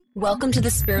Welcome to the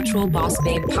Spiritual Boss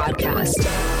Babe podcast.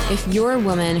 If you're a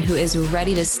woman who is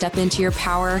ready to step into your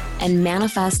power and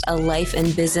manifest a life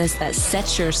and business that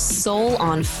sets your soul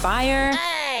on fire,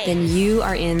 then you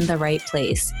are in the right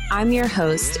place. I'm your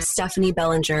host, Stephanie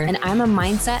Bellinger, and I'm a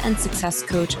mindset and success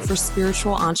coach for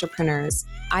spiritual entrepreneurs.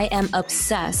 I am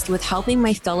obsessed with helping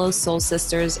my fellow soul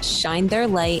sisters shine their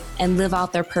light and live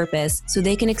out their purpose so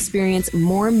they can experience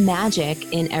more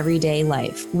magic in everyday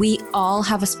life. We all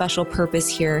have a special purpose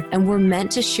here, and we're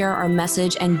meant to share our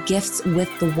message and gifts with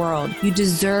the world. You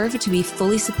deserve to be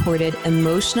fully supported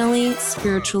emotionally,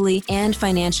 spiritually, and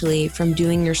financially from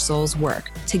doing your soul's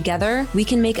work. Together, we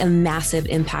can make a massive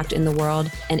impact in the world,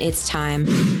 and it's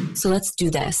time. So let's do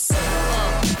this.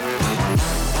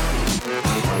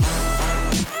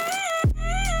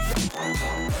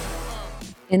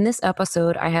 In this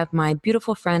episode, I have my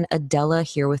beautiful friend Adela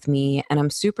here with me, and I'm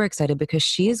super excited because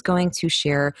she's going to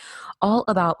share all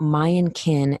about Mayan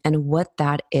kin and what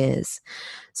that is.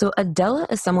 So Adela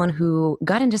is someone who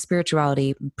got into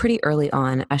spirituality pretty early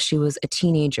on as she was a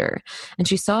teenager, and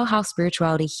she saw how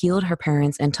spirituality healed her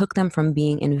parents and took them from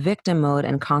being in victim mode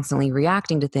and constantly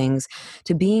reacting to things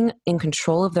to being in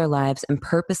control of their lives and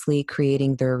purposely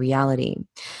creating their reality.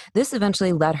 This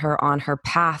eventually led her on her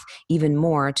path even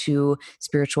more to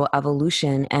spiritual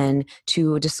evolution and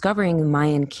to discovering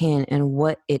Mayan kin and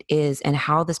what it is and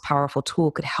how this powerful tool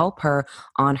could help her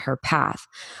on her path.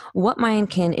 What Mayan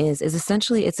kin is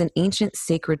essentially it's an ancient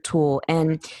sacred tool,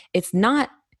 and it's not,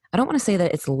 I don't want to say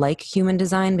that it's like human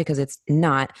design because it's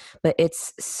not, but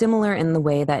it's similar in the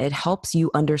way that it helps you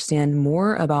understand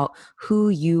more about who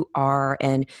you are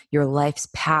and your life's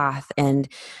path and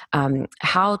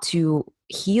how to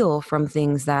heal from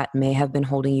things that may have been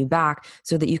holding you back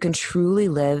so that you can truly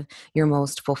live your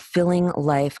most fulfilling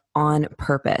life on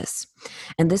purpose.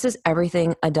 And this is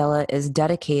everything Adela is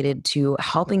dedicated to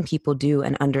helping people do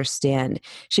and understand.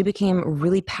 She became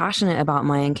really passionate about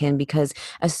Mayan kin because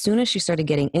as soon as she started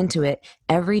getting into it,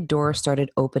 every door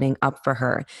started opening up for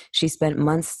her. She spent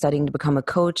months studying to become a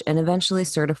coach and eventually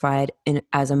certified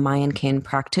as a Mayan kin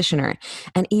practitioner.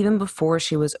 And even before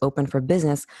she was open for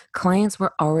business, clients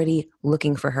were already looking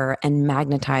for her and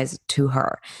magnetized to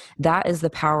her. That is the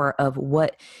power of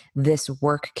what this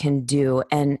work can do.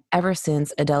 And ever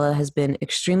since, Adela has been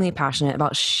extremely passionate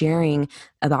about sharing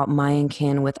about Mayan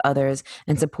kin with others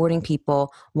and supporting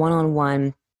people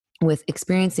one-on-one with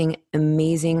experiencing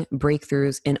amazing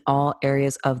breakthroughs in all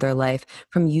areas of their life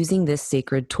from using this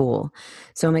sacred tool.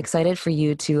 So I'm excited for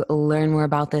you to learn more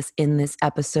about this in this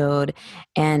episode,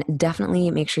 and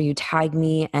definitely make sure you tag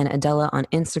me and Adela on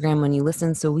Instagram when you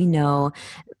listen so we know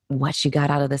what you got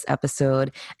out of this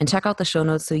episode, and check out the show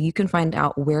notes so you can find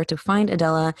out where to find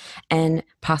Adela and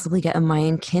possibly get a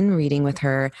Mayan kin reading with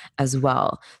her as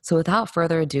well. So without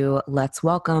further ado, let's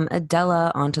welcome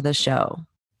Adela onto the show.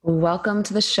 Welcome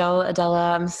to the show,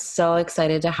 Adela. I'm so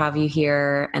excited to have you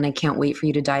here, and I can't wait for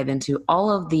you to dive into all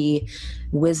of the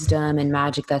wisdom and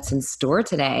magic that's in store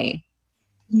today.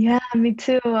 Yeah, me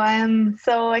too. I am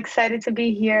so excited to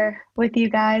be here with you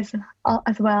guys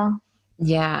as well.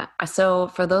 Yeah. So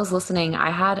for those listening, I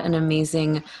had an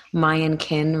amazing Mayan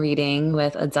kin reading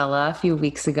with Adela a few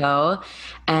weeks ago,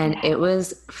 and it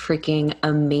was freaking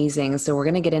amazing. So we're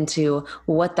going to get into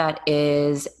what that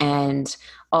is and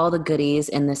all the goodies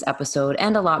in this episode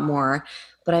and a lot more.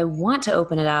 But I want to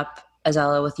open it up,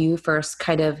 Adela, with you first,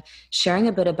 kind of sharing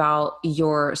a bit about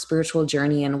your spiritual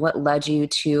journey and what led you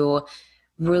to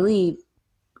really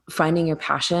finding your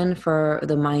passion for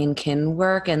the Mayan kin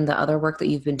work and the other work that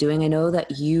you've been doing. I know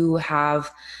that you have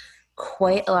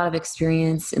quite a lot of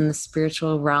experience in the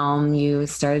spiritual realm. You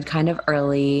started kind of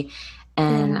early,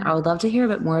 and I would love to hear a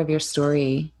bit more of your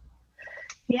story.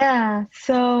 Yeah.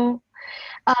 So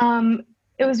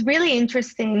it was really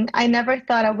interesting. I never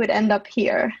thought I would end up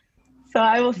here. So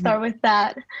I will start with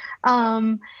that.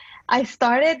 I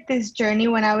started this journey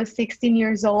when I was 16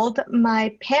 years old.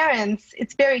 My parents,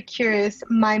 it's very curious.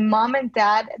 My mom and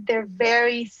dad, they're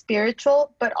very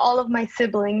spiritual, but all of my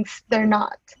siblings, they're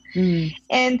not.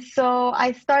 And so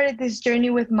I started this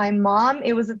journey with my mom.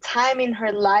 It was a time in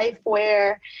her life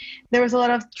where there was a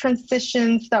lot of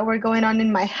transitions that were going on in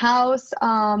my house.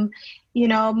 You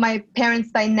know, my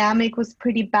parents' dynamic was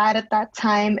pretty bad at that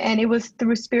time. And it was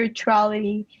through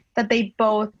spirituality that they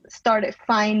both started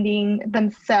finding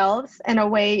themselves and a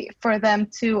way for them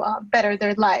to better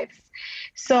their lives.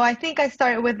 So I think I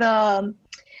started with a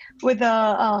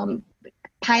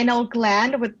pineal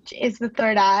gland, which is the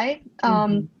third eye,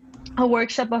 a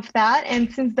workshop of that.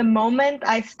 And since the moment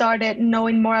I started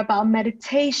knowing more about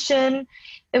meditation,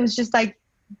 it was just like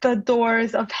the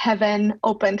doors of heaven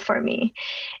opened for me.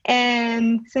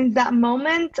 And since that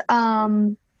moment,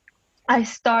 I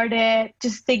started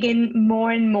just digging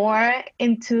more and more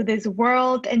into this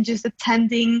world and just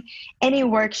attending any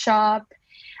workshop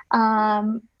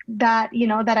that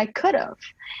I could have.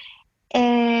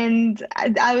 And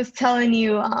I was telling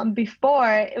you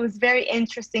before, it was very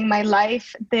interesting. My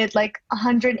life did like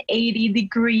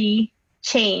 180-degree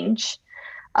change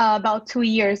about 2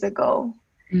 years ago.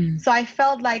 Mm. So I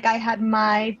felt like I had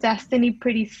my destiny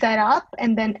pretty set up,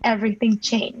 and then everything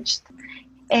changed.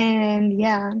 And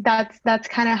yeah, that's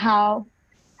kind of how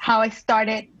I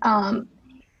started,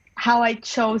 how I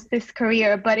chose this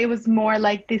career. But it was more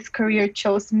like this career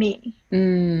chose me.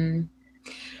 Mm.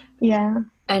 Yeah.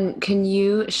 And can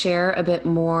you share a bit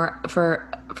more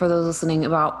for those listening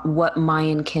about what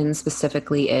Mayan kin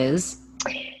specifically is?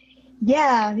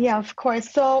 Yeah, of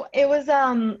course. So it was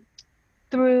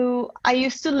through I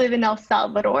used to live in El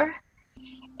Salvador,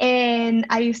 and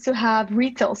I used to have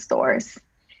retail stores,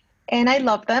 and I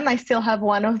love them. I still have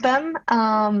one of them.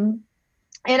 And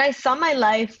I saw my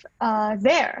life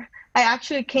there. I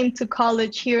actually came to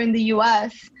college here in the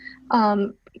US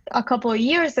a couple of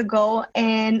years ago,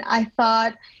 and I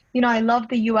thought, I love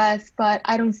the US, but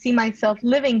I don't see myself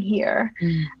living here.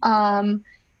 Mm.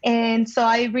 And so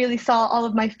I really saw all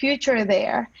of my future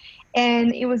there.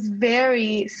 And it was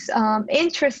very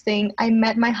interesting. I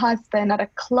met my husband at a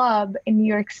club in New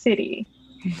York City.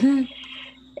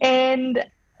 And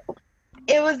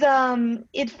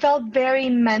it felt very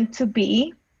meant to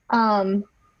be. Um,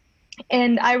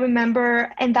 and I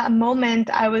remember in that moment,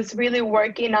 I was really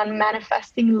working on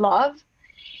manifesting love.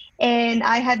 And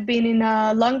I had been in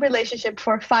a long relationship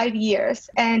for 5 years,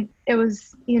 and it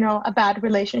was, a bad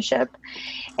relationship.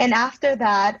 And after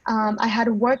that, I had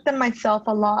worked on myself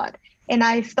a lot, and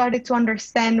I started to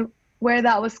understand where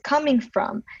that was coming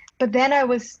from. But then I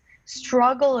was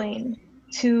struggling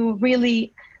to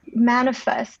really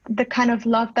manifest the kind of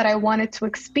love that I wanted to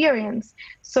experience.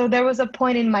 So there was a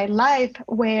point in my life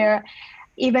where,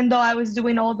 even though I was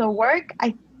doing all the work,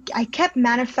 I kept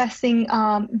manifesting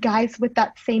guys with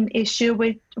that same issue,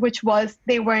 which was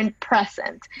they weren't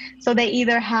present. So they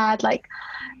either had like,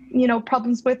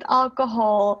 problems with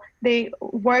alcohol, they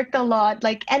worked a lot,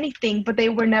 like anything, but they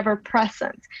were never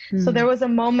present. So there was a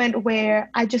moment where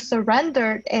I just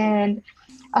surrendered, and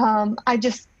I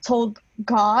just told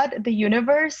God, the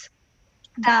universe,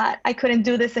 that I couldn't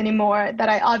do this anymore, that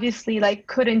I obviously like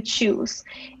couldn't choose.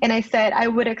 And I said I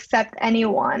would accept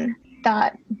anyone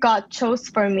that God chose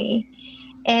for me,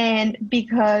 and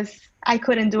because I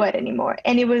couldn't do it anymore.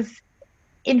 And it was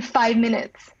in 5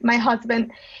 minutes. My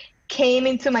husband came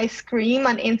into my scream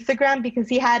on Instagram because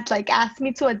he had like asked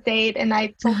me to a date, and I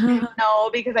told him no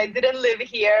because I didn't live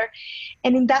here.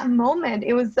 And in that moment,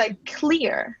 it was like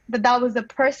clear that that was the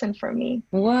person for me.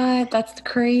 What? That's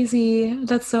crazy.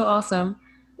 That's so awesome.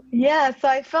 Yeah, so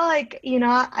I felt like,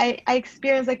 I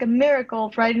experienced like a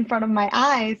miracle right in front of my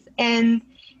eyes. And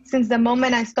since the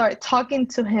moment I started talking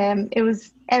to him,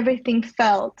 everything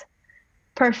felt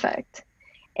perfect.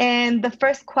 And the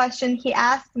first question he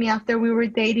asked me after we were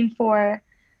dating for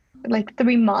like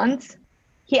 3 months,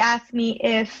 he asked me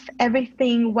if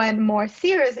everything went more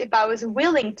serious, if I was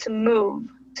willing to move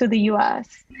to the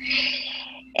US.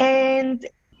 And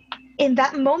in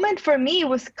that moment, for me, it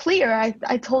was clear.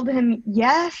 I told him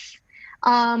yes.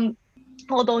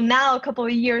 Although now, a couple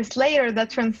of years later, the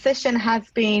transition has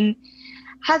been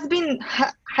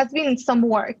some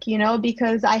work,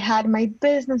 because I had my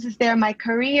businesses there, my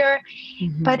career,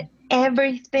 but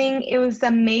everything, it was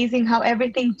amazing how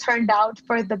everything turned out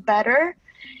for the better.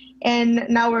 And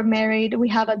now we're married, we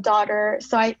have a daughter.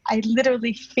 So I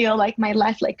literally feel like my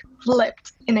life like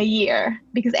flipped in a year,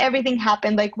 because everything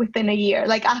happened like within a year.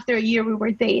 Like after a year we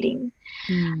were dating.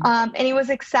 And it was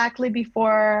exactly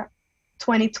before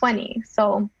 2020.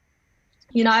 So,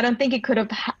 I don't think it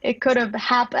could have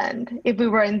happened if we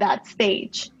were in that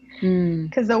stage,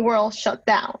 because the world shut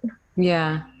down.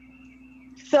 Yeah.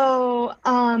 So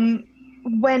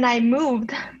when I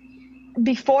moved,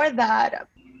 before that,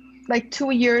 like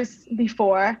 2 years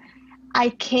before, I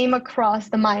came across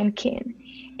the Mayan Kin,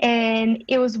 and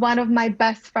it was one of my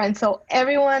best friends. So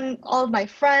everyone, all of my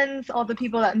friends, all the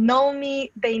people that know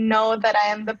me, they know that I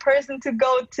am the person to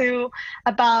go to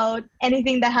about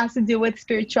anything that has to do with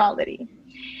spirituality.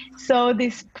 So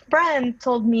this friend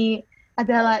told me,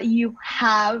 Adela, you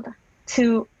have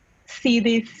to see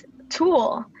this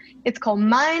tool. It's called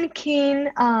Mayan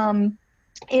Kin.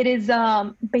 It is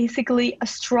basically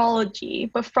astrology,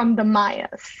 but from the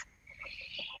Mayas.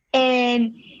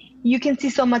 And you can see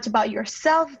so much about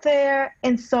yourself there.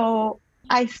 And so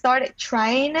I started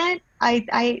trying it.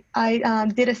 I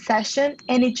did a session,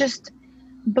 and it just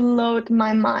blowed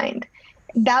my mind.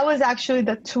 That was actually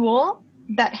the tool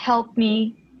that helped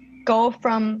me go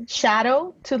from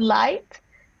shadow to light,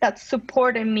 that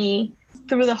supported me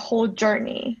through the whole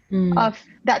journey of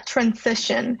that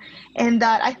transition. And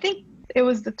that I think it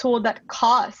was the tool that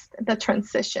caused the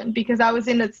transition, because I was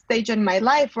in a stage in my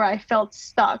life where I felt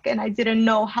stuck and I didn't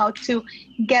know how to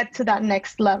get to that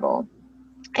next level.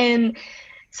 And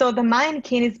so the Mayan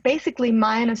kin is basically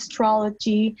Mayan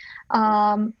astrology.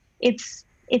 It's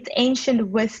ancient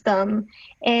wisdom,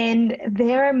 and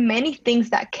there are many things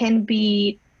that can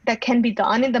be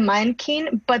done in the Mayan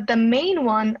kin. But the main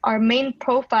one, our main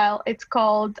profile, it's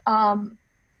called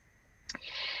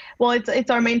it's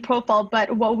our main profile.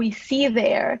 But what we see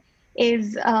there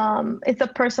is it's a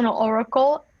personal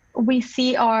oracle. We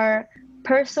see our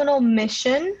personal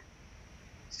mission.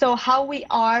 So how we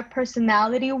are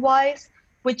personality-wise,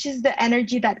 which is the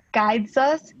energy that guides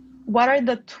us, what are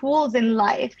the tools in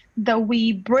life that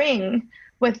we bring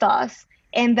with us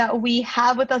and that we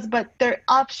have with us, but they're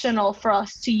optional for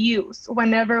us to use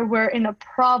whenever we're in a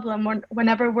problem or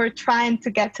whenever we're trying to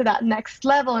get to that next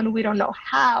level and we don't know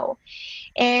how.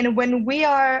 And when we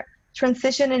are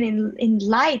transitioning in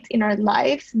light in our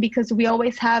lives, because we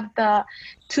always have the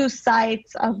two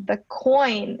sides of the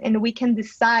coin and we can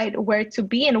decide where to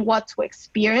be and what to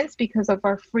experience because of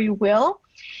our free will,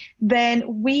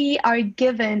 then we are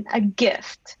given a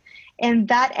gift. And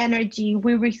that energy,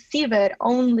 we receive it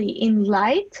only in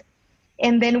light.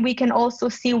 And then we can also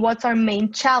see what's our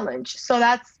main challenge. So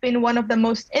that's been one of the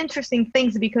most interesting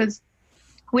things, because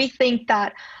we think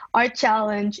that our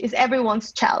challenge is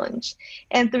everyone's challenge.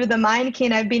 And through the Mayan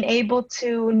kin, I've been able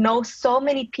to know so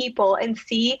many people and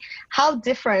see how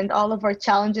different all of our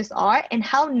challenges are and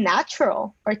how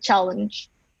natural our challenge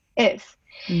is.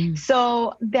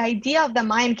 So the idea of the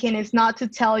Mayan kin is not to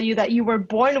tell you that you were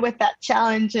born with that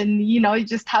challenge and, you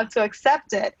just have to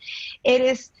accept it. It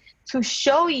is to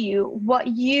show you what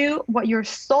your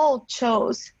soul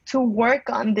chose to work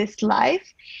on this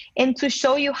life, and to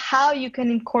show you how you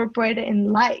can incorporate it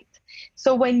in light.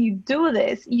 So when you do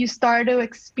this, you start to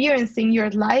experiencing your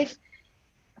life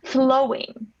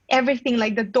flowing, everything,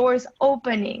 like the doors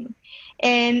opening.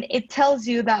 And it tells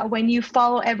you that when you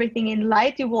follow everything in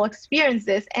light, you will experience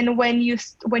this. And when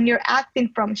you're acting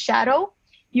from shadow,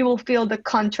 you will feel the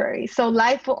contrary. So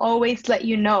life will always let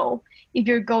you know if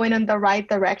you're going in the right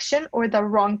direction or the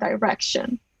wrong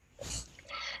direction.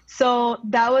 So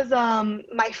that was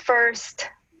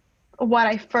what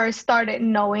I first started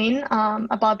knowing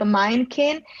about the Mayan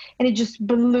kin, and it just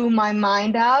blew my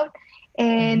mind out.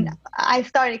 And I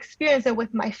started experiencing it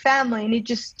with my family, and it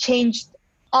just changed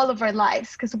all of our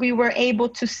lives, because we were able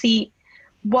to see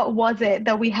what was it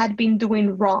that we had been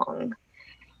doing wrong.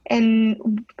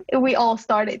 And we all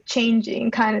started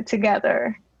changing kind of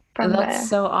together from there. That's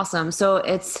so awesome. So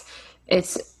it's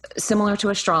similar to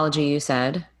astrology, you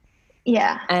said.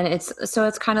 Yeah. And it's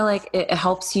kind of like it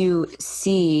helps you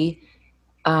see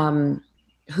who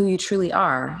you truly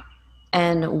are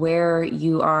and where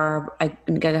you are,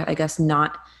 I guess,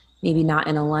 maybe not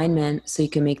in alignment, so you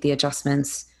can make the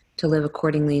adjustments to live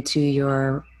accordingly to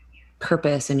your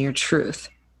purpose and your truth.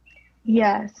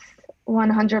 Yes,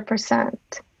 100%.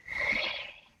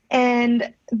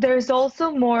 And there's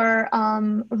also more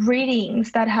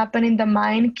readings that happen in the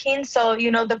Mayan kin. So,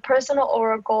 the personal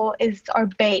oracle is our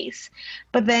base.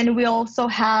 But then we also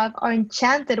have our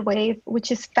enchanted wave,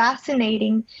 which is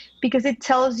fascinating because it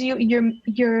tells you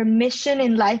your mission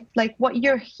in life, like what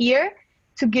you're here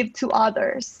to give to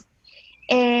others.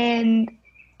 And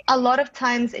a lot of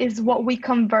times is what we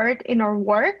convert in our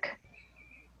work.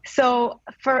 So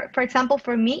for example,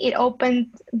 for me, it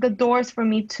opened the doors for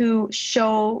me to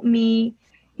show me,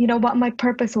 what my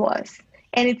purpose was.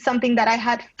 And it's something that I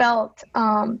had felt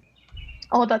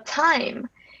all the time.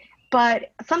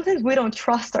 But sometimes we don't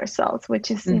trust ourselves,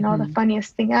 which is, the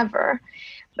funniest thing ever.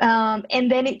 And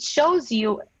then it shows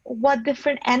you what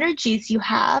different energies you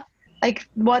have, like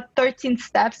what 13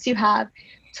 steps you have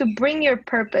to bring your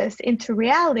purpose into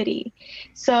reality.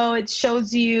 So it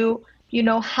shows you,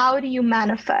 how do you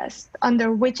manifest?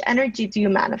 Under which energy do you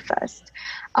manifest?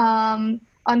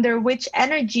 Under which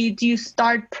energy do you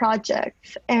start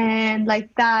projects? And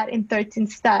like that in 13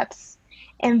 steps.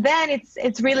 And then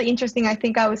it's really interesting. I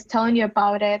think I was telling you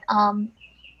about it.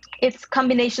 It's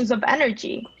combinations of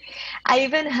energy. I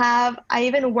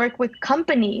even work with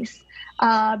companies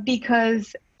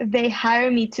because they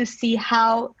hire me to see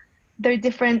how their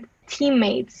different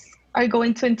teammates are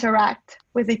going to interact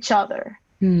with each other.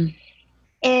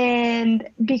 And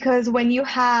because when you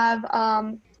have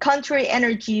contrary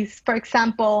energies, for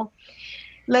example,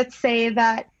 let's say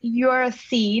that you're a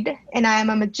seed and I am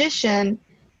a magician.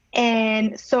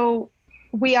 And so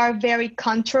we are very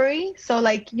contrary. So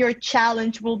like your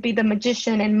challenge will be the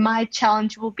magician and my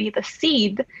challenge will be the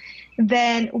seed,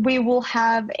 then we will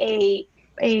have a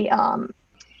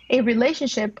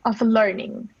relationship of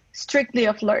learning, strictly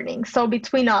of learning. So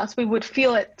between us, we would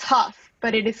feel it tough,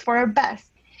 but it is for our best.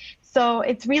 So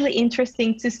it's really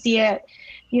interesting to see it,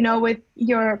 with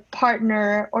your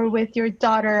partner or with your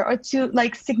daughter or to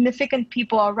like significant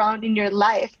people around in your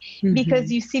life,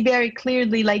 because you see very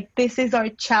clearly like this is our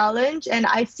challenge. And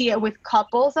I see it with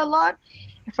couples a lot.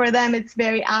 For them, it's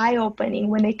very eye-opening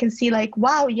when they can see like,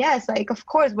 wow, yes, like of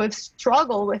course we've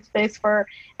struggled with this for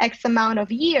X amount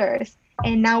of years,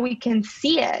 and now we can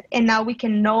see it, and now we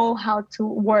can know how to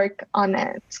work on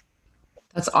it.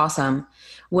 That's awesome.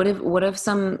 What if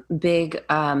some big,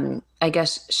 I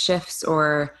guess, shifts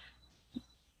or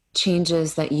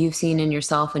changes that you've seen in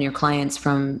yourself and your clients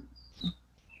from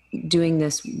doing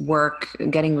this work,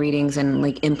 getting readings and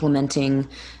like implementing,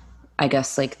 I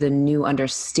guess, like the new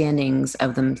understandings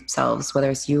of themselves,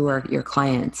 whether it's you or your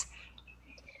clients?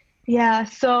 Yeah,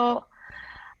 so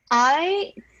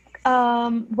I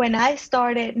when I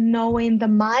started knowing the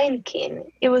Mindkin,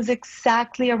 it was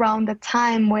exactly around the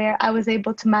time where I was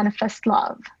able to manifest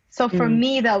love. So for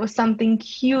me, that was something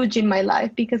huge in my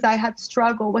life because I had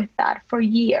struggled with that for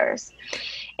years.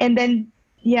 And then,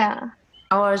 yeah.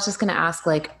 Oh, I was just going to ask,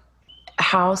 like,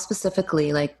 how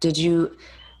specifically, like,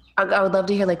 I would love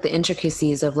to hear like the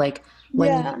intricacies of like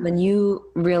Yeah. when you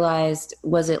realized,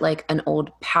 was it like an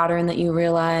old pattern that you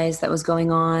realized that was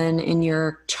going on in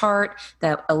your chart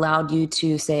that allowed you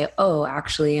to say, oh,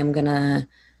 actually I'm gonna,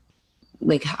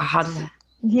 like, how did that?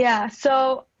 Yeah.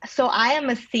 So I am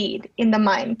a seed in the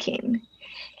Mindkin.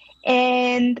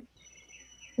 And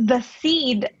the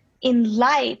seed in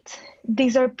light,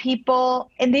 these are people,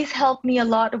 and this helped me a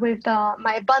lot with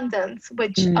my abundance,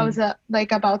 which I was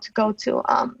like about to go to.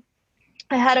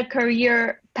 I had a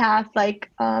career path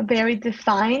like very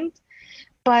defined,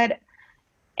 and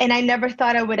I never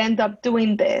thought I would end up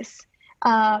doing this.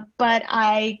 But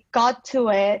I got to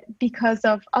it because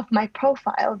of my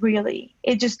profile, really.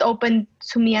 It just opened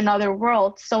to me another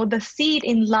world. So the seed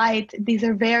in light, these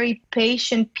are very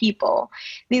patient people.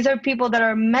 These are people that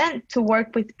are meant to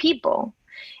work with people.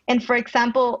 And for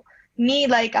example, me,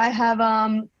 like I have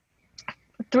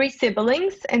 3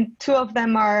 siblings, and 2 of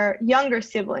them are younger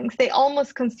siblings. They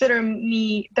almost consider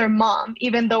me their mom,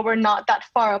 even though we're not that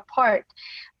far apart.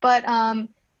 But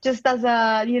just as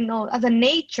a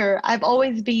nature, I've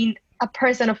always been a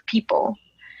person of people.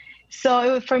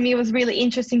 So for me, it was really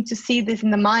interesting to see this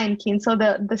in the Mindkin. So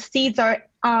the seeds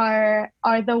are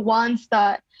the ones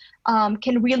that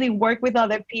can really work with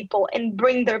other people and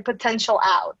bring their potential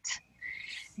out,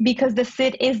 because the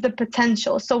seed is the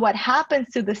potential. So what happens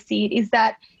to the seed is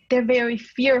that they're very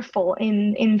fearful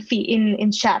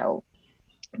in shadow.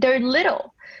 They're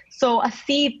little. So a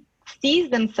seed sees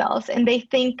themselves and they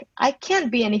think, I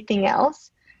can't be anything else.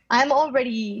 I'm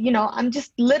already, I'm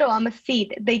just little, I'm a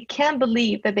seed. They can't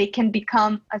believe that they can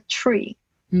become a tree.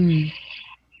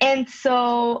 And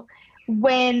so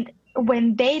when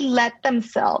they let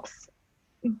themselves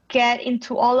get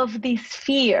into all of these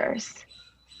fears,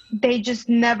 they just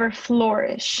never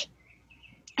flourish.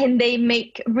 And they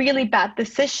make really bad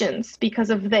decisions because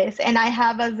of this. And I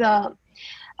have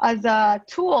as a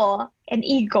tool an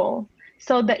ego.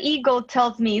 So the ego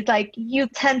tells me, it's like, you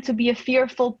tend to be a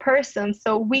fearful person.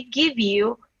 So we give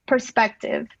you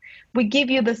perspective. We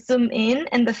give you the zoom in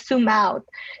and the zoom out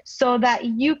so that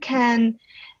you can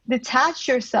detach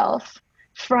yourself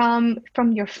from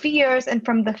your fears and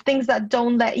from the things that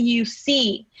don't let you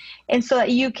see, and so that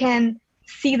you can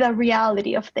see the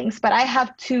reality of things. But I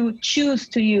have to choose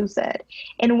to use it.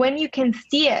 And when you can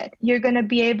see it, you're going to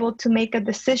be able to make a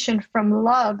decision from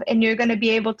love, and you're going to be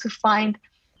able to find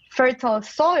fertile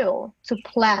soil to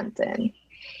plant in.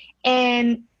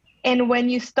 And when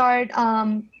you start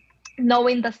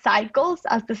knowing the cycles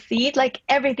as the seed, like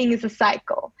everything is a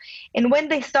cycle. And when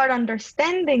they start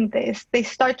understanding this, they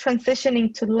start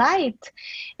transitioning to light,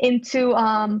 into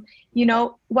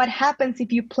what happens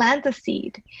if you plant a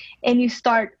seed and you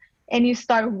start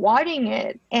watering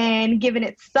it and giving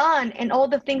it sun and all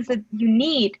the things that you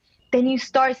need. Then you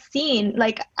start seeing,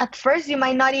 like, at first you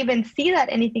might not even see that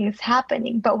anything is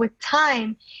happening, but with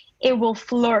time it will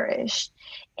flourish.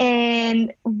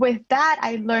 And with that,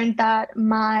 I learned that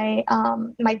my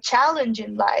challenge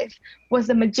in life was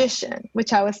the magician,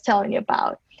 which I was telling you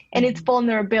about, and its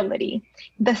vulnerability.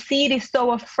 The seed is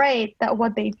so afraid that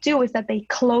what they do is that they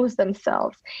close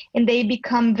themselves and they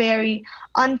become very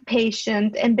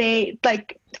impatient. And they,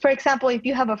 like, for example, if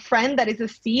you have a friend that is a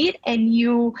seed and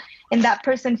that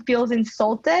person feels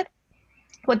insulted,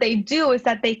 what they do is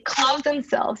that they close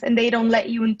themselves and they don't let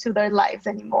you into their lives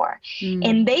anymore.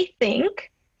 And they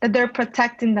think that they're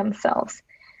protecting themselves,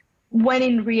 when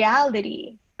in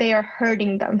reality, they are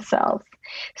hurting themselves.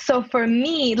 So for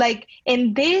me, like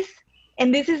in this,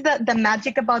 and this is the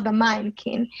magic about the mind,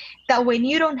 Kin, that when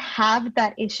you don't have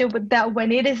that issue with that,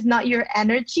 when it is not your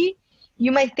energy,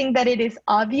 you might think that it is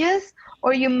obvious,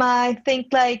 or you might think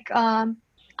like, I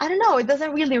don't know, it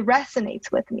doesn't really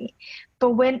resonate with me.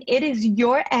 But when it is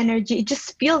your energy, it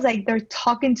just feels like they're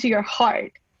talking to your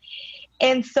heart.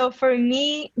 And so for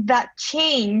me, that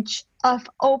change of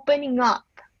opening up,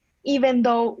 even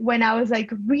though when I was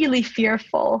like really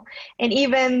fearful, and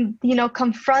even, you know,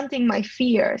 confronting my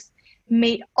fears,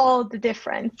 made all the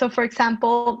difference. So for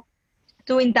example,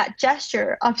 doing that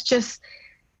gesture of just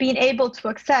being able to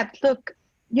accept, look,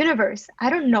 universe, I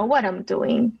don't know what I'm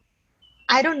doing.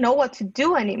 I don't know what to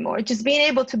do anymore. Just being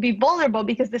able to be vulnerable,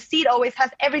 because the seed always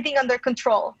has everything under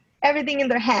control, everything in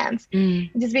their hands.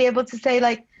 Just be able to say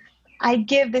like, I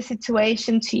give the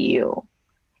situation to you.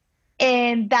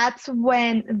 And that's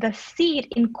when the seed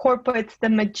incorporates the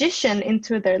magician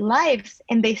into their lives,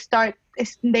 and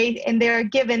they're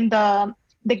given the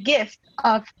gift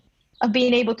of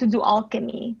being able to do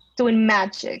alchemy, doing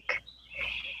magic.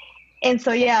 And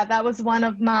so, yeah, that was one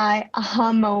of my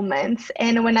aha moments.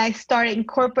 And when I started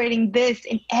incorporating this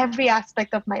in every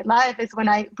aspect of my life is when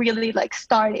I really like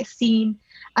started seeing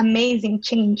amazing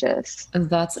changes.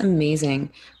 That's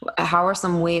amazing. How are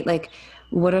some ways, like,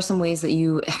 what are some ways that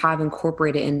you have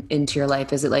incorporated into your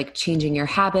life? Is it like changing your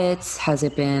habits? Has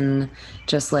it been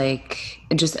just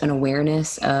an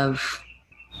awareness of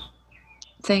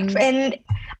things? And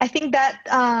I think that,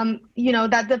 you know,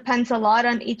 that depends a lot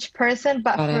on each person.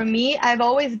 But for me, I've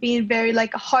always been very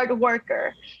like a hard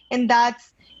worker. And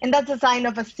that's a sign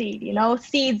of a seed, you know.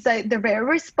 Seeds, they're very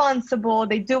responsible.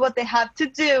 They do what they have to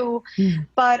do.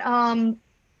 But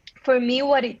for me,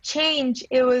 what it changed,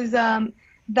 it was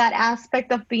that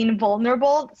aspect of being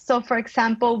vulnerable. So for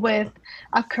example, with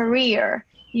a career,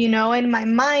 you know, in my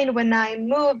mind, when I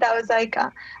moved, I was like,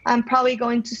 I'm probably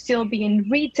going to still be in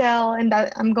retail and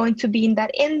that I'm going to be in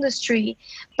that industry.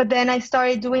 But then I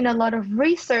started doing a lot of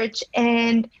research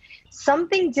and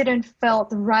something didn't felt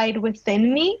right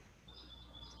within me.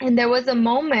 And there was a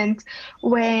moment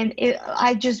when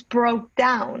I just broke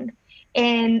down.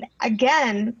 And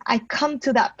again, I come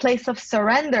to that place of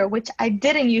surrender, which I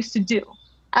didn't used to do.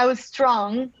 I was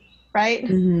strong, right?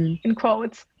 In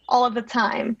quotes, all of the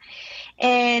time.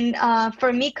 And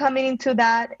for me, coming into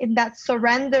that, in that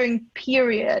surrendering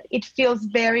period, it feels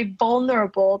very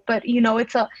vulnerable, but you know,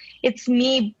 it's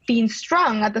me being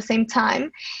strong at the same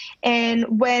time. And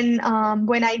when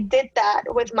I did that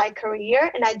with my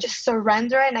career and I just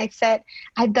surrender and I said,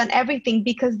 I've done everything,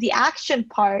 because the action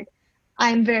part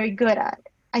I'm very good at.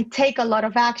 I take a lot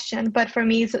of action, but for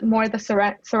me, it's more the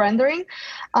surrendering.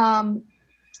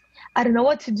 I don't know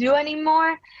what to do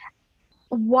anymore.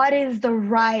 What is the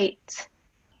right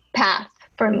path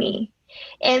for me?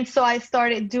 And so I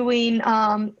started doing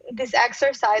this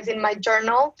exercise in my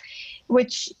journal,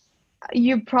 which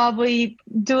you probably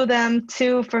do them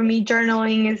too. For me,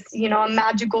 journaling is, you know, a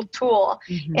magical tool.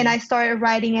 And I started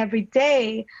writing every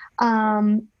day.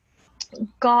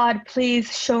 God,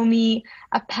 please show me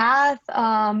a path,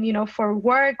 you know, for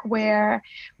work where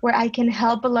I can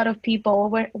help a lot of people,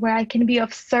 where I can be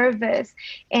of service,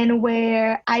 and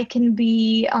where I can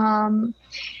be,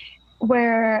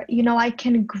 where, you know, I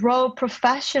can grow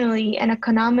professionally and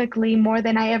economically more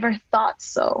than I ever thought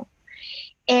so.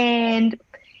 And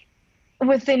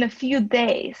within a few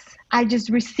days, I just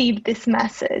received this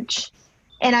message,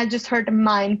 and I just heard the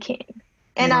Mind King,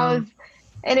 and wow.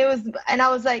 I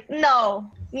was like,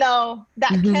 no,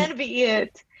 that can't be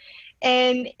it.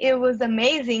 And it was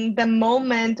amazing. The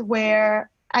moment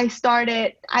where I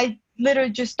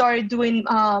literally just started doing,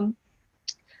 I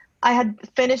had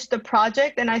finished the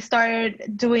project and I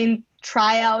started doing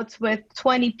tryouts with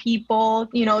 20 people,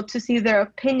 you know, to see their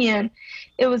opinion.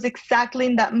 It was exactly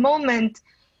in that moment,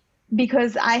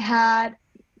 because I had,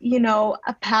 you know,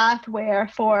 a path where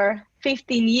for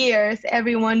 15 years,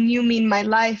 everyone knew me in my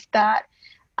life that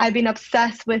I've been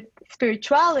obsessed with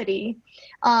spirituality.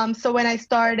 So when I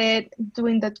started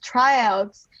doing the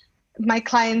tryouts, my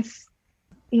clients,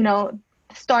 you know,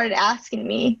 started asking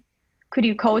me, could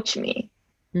you coach me?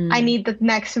 I need the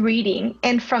next reading.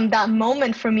 And from that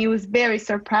moment, for me, it was very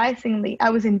surprisingly,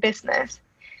 I was in business.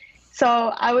 So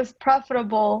I was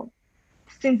profitable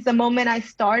since the moment I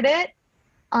started.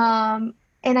 And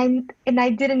I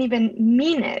didn't even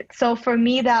mean it. So for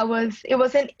me, it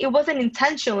wasn't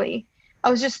intentionally. I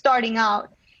was just starting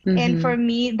out. And for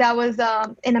me, that was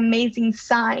an amazing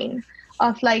sign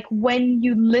of like when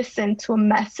you listen to a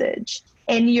message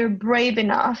and you're brave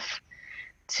enough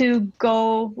to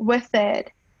go with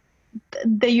it,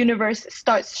 the universe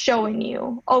starts showing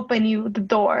you, open you the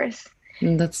doors.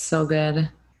 That's so good.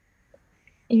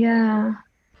 Yeah.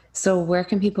 So where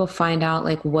can people find out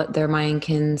like what their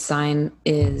Mayan sign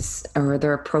is or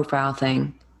their profile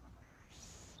thing?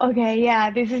 Okay,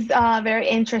 yeah, this is very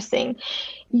interesting.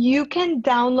 You can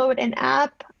download an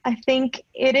app. I think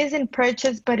it is in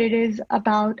purchase, but it is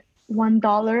about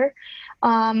 $1.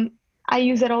 Um, I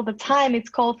use it all the time. It's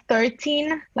called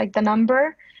 13, like the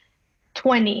number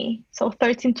 20. So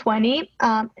 1320,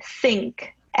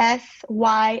 Sync,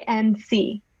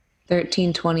 SYNC.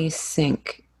 1320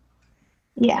 sync.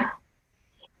 Yeah.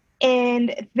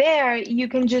 And there you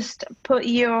can just put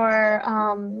your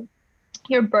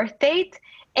birth date,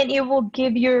 and it will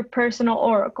give your personal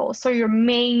oracle, so your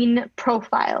main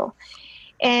profile.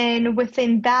 And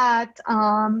within that,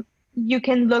 you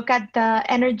can look at the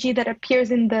energy that appears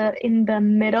in the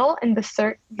middle, in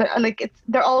like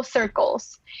they're all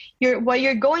circles. What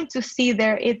you're going to see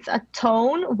there, it's a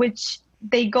tone which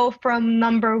they go from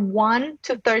number 1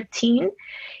 to 13.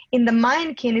 In the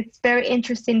Mayankin, it's very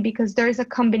interesting because there is a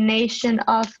combination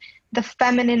of the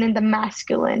feminine and the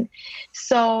masculine.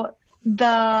 So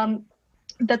the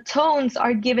tones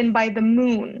are given by the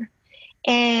moon,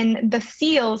 and the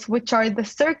seals, which are the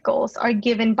circles, are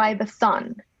given by the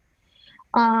sun.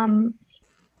 And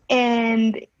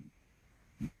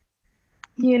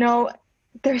you know,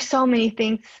 there's so many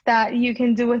things that you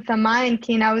can do with the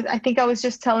Mayankin. I think I was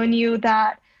just telling you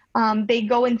that they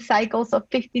go in cycles of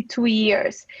 52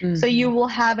 years. Mm-hmm. So you will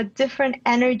have a different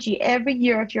energy every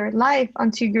year of your life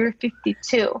until you're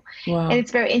 52. Wow. And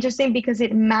it's very interesting because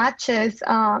it matches,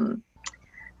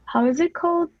 how is it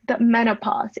called? The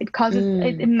menopause.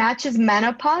 It matches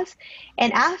menopause.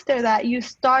 And after that, you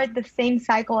start the same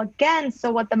cycle again.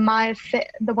 So what the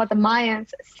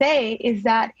Mayans say is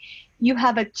that you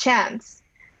have a chance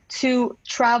to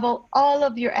travel all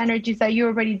of your energies that you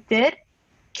already did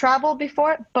travel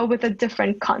before, but with a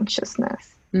different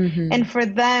consciousness. Mm-hmm. And for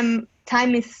them,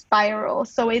 time is spiral.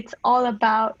 So it's all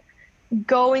about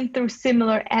going through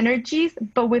similar energies,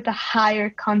 but with a higher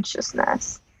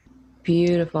consciousness.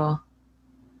 Beautiful.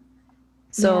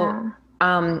 So,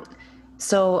 yeah.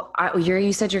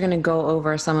 You said you're going to go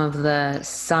over some of the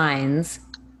signs,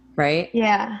 right?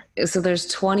 Yeah. So there's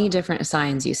 20 different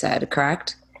signs, you said,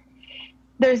 correct?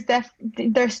 There's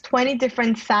 20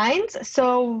 different signs.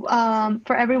 So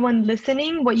for everyone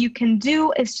listening, what you can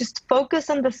do is just focus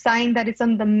on the sign that is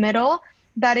in the middle.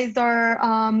 That is our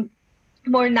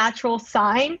more natural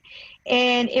sign,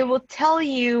 and it will tell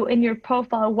you in your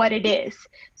profile what it is.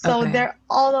 So okay. There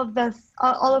all of the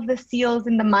seals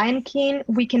in the Mayankin,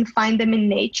 we can find them in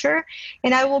nature,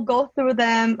 and I will go through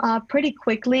them pretty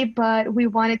quickly, but we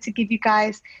wanted to give you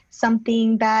guys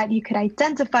something that you could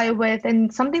identify with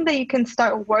and something that you can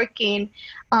start working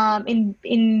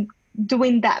in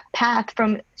doing that path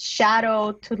from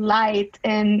shadow to light,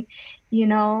 and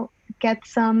get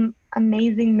some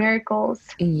amazing miracles.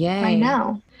 Yay. Right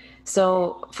now.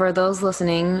 So for those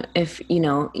listening, if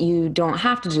you don't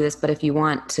have to do this, but if you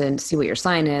want to see what your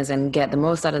sign is and get the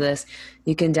most out of this,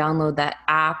 you can download that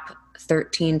app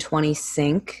 1320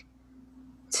 Sync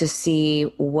to see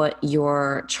what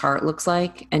your chart looks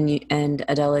like. And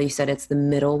Adela, you said it's the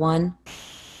middle one?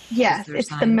 Yes,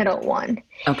 it's the middle one.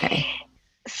 Okay.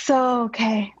 So,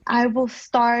 I will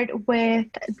start with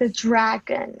the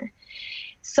dragon.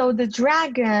 So the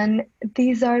dragon,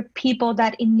 these are people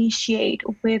that initiate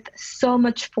with so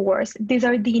much force. These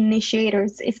are the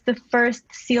initiators. It's the first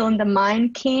seal in the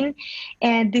Mayankin,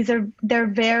 and they're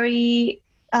very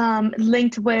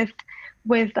linked with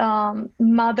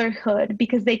motherhood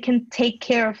because they can take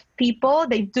care of people.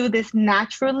 They do this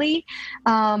naturally.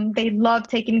 They love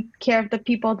taking care of the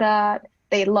people that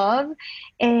they love,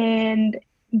 and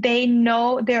they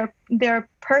know they're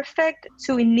perfect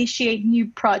to initiate new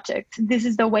projects. This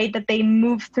is the way that they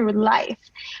move through life.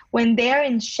 When they're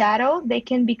in shadow, they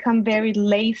can become very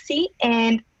lazy,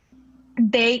 and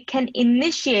they can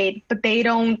initiate, but they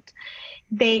don't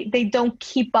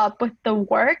keep up with the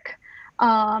work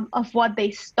of what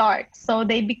they start. So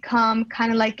they become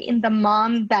kind of like in the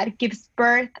mom that gives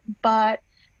birth but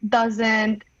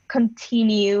doesn't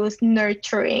continues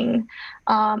nurturing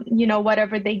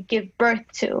whatever they give birth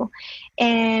to,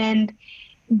 and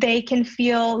they can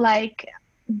feel like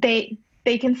they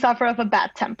can suffer of a bad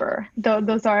temper.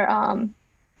 Those are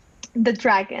the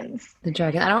dragons. The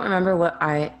dragon. I don't remember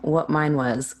what mine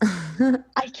was.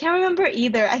 I can't remember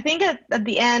either. I think at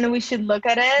the end we should look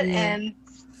at it, and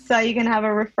so you can have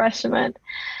a refreshment.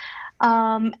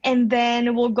 And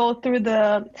then we'll go through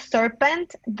the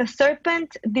serpent. The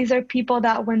serpent, these are people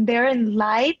that when they're in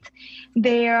light,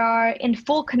 they are in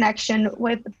full connection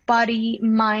with body,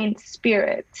 mind,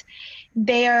 spirit.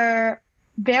 They are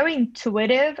very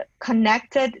intuitive,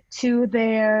 connected to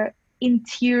their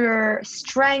interior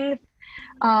strength.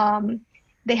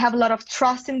 They have a lot of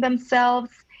trust in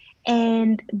themselves,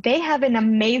 and they have an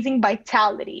amazing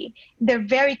vitality. They're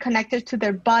very connected to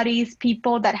their bodies,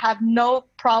 people that have no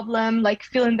problem like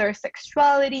feeling their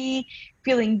sexuality,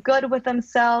 feeling good with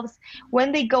themselves.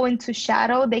 When they go into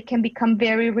shadow, they can become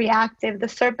very reactive. The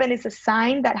serpent is a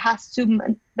sign that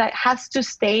has to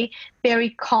stay very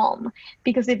calm,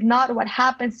 because if not, what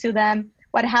happens to them?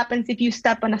 What happens if you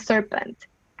step on a serpent?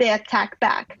 They attack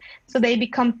back. So they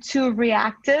become too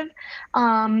reactive.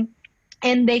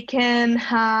 And they can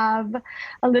have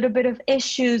a little bit of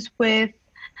issues with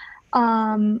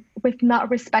not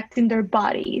respecting their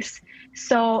bodies.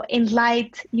 So in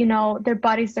light, their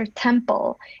body's their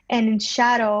temple, and in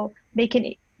shadow, they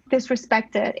can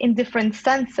disrespect it in different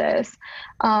senses.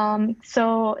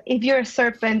 So if you're a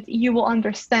serpent, you will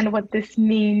understand what this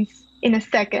means in a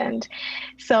second.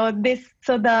 So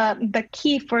the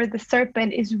key for the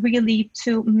serpent is really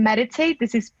to meditate.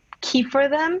 This is key for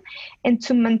them, and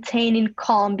to maintain in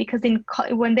calm, because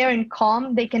when they're in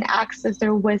calm, they can access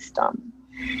their wisdom.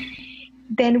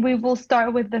 Then we will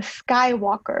start with the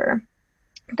Skywalker.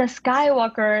 The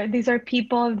Skywalker, these are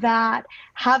people that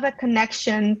have a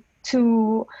connection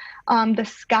to the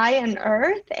sky and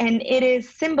earth, and it is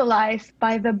symbolized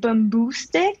by the bamboo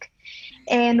stick.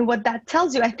 And what that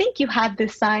tells you, I think you had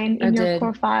this sign in your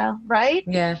profile, right?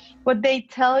 Yeah. What they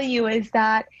tell you is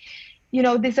that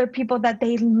these are people that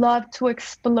they love to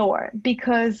explore,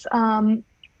 because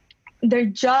their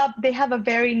job, they have a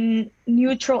very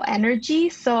neutral energy.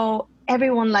 So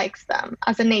everyone likes them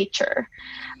as a nature,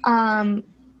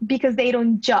 because they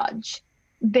don't judge.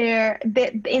 They're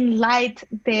in light,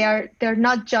 they're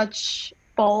not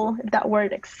judgeful, if that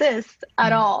word exists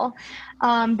at all.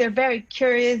 They're very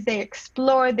curious, they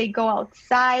explore, they go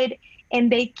outside,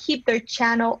 and they keep their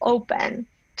channel open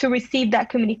to receive that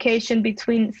communication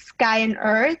between sky and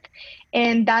earth.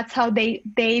 And that's how they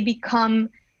become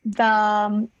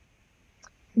the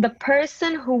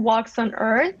person who walks on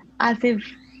earth as if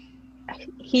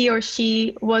he or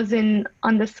she was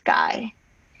on the sky.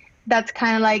 That's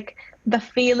kind of like the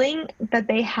feeling that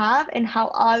they have, and how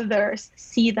others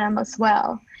see them as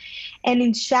well. And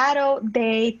in shadow,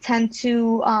 they tend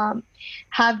to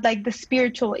have like the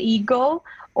spiritual ego,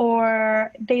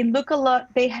 or they look a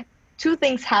lot, two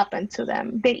things happen to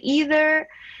them. They either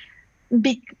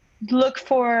look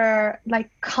for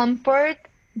like comfort.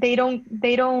 They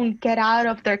don't get out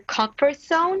of their comfort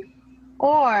zone,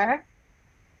 or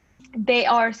they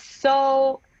are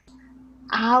so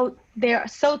to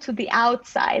the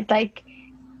outside, like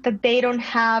that they don't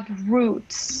have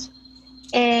roots.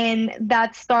 And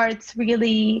that starts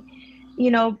really,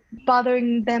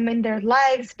 bothering them in their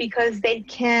lives, because they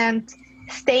can't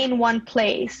stay in one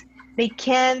place. They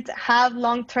can't have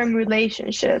long-term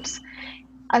relationships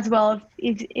as well.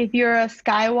 If you're a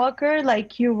Skywalker,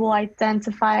 like, you will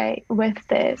identify with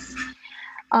this.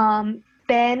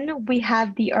 Then we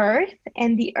have the Earth,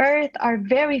 and the Earth are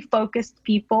very focused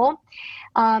people.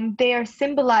 They are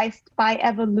symbolized by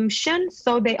evolution.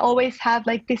 So they always have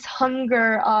like this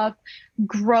hunger of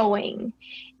growing,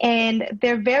 and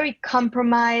they're very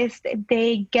compromised.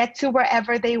 They get to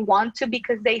wherever they want to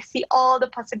because they see all the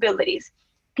possibilities.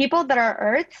 People that are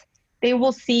Earth, they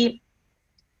will see,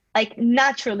 like,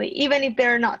 naturally, even if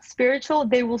they're not spiritual,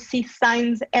 they will see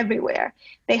signs everywhere.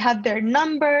 They have their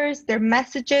numbers, their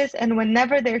messages, and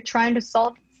whenever they're trying to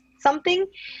solve something,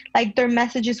 like, their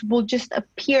messages will just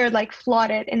appear like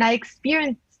flooded. And I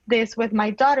experienced this with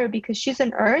my daughter because she's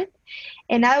an Earth,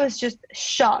 and I was just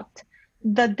shocked.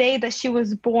 The day that she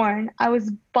was born, I was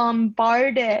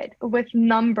bombarded with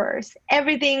numbers.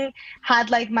 Everything had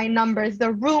like my numbers.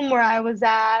 The room where I was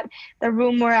at, the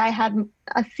room where I had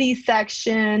a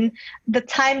C-section, the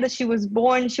time that she was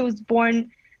born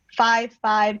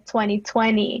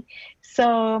 5/5/2020.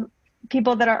 So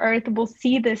people that are Earth will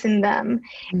see this in them.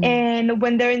 And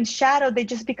when they're in shadow, they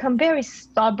just become very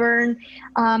stubborn.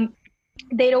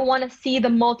 They don't want to see the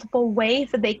multiple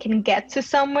ways that they can get to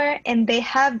somewhere, and they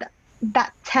have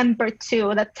that temper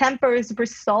too. That temper is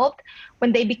resolved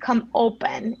when they become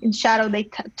open. In shadow, they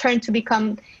turn to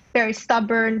become very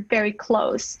stubborn, very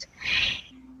closed.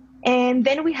 And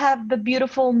then we have the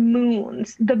beautiful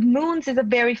moons. The moons is a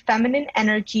very feminine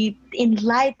energy. In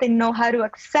light, they know how to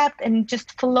accept and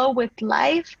just flow with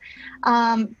life.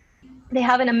 They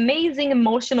have an amazing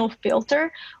emotional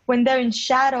filter. When they're in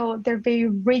shadow, they're very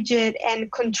rigid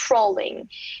and controlling.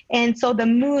 And so the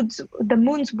moons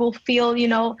will feel,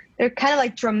 they're kind of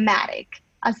like dramatic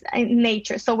as in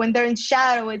nature. So when they're in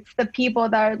shadow, it's the people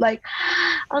that are like,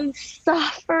 I'm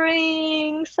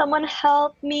suffering, someone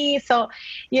help me. So,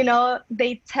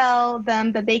 they tell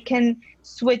them that they can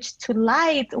switch to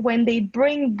light when they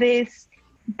bring this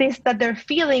that they're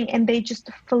feeling, and they just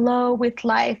flow with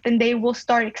life, and they will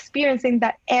start experiencing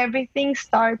that everything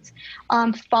starts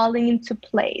falling into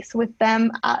place with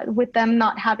them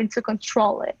not having to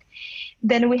control it.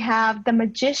 Then we have the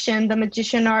magician. The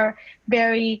magician are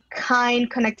very kind,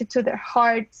 connected to their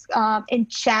hearts,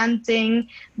 enchanting.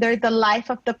 They're the life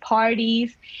of the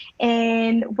parties.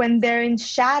 And when they're in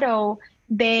shadow,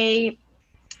 they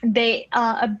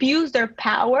abuse their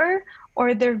power,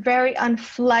 or they're very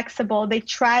unflexible. They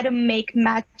try to make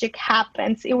magic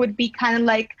happen. It would be kind of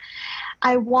like,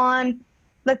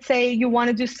 let's say you want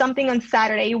to do something on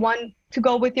Saturday. You want to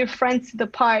go with your friends to the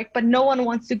park, but no one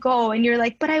wants to go. And you're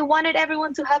like, but I wanted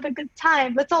everyone to have a good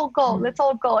time. Let's all go. Let's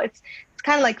all go. It's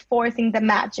kind of like forcing the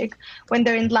magic. When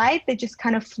they're in light, they just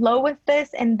kind of flow with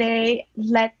this, and they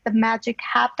let the magic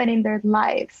happen in their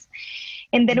lives.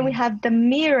 And then we have the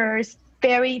mirrors,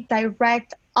 very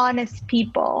direct, honest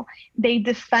people. They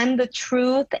defend the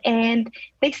truth, and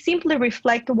they simply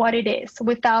reflect what it is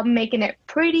without making it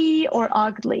pretty or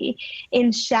ugly.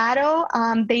 In shadow,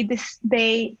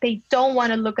 they don't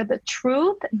want to look at the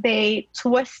truth. They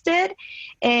twist it,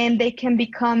 and they can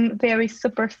become very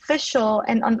superficial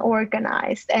and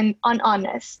unorganized and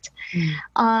unhonest.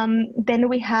 Then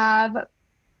we have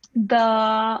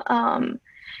the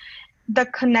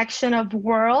connection of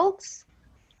worlds.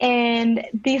 And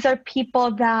these are people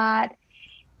that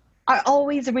are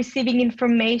always receiving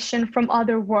information from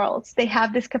other worlds. They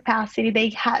have this capacity. They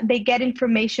get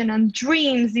information on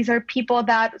dreams. These are people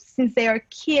that, since they are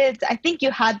kids, I think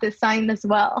you had this sign as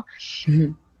well.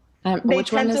 Mm-hmm. They which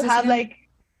tend one is to have again?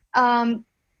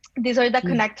 these are the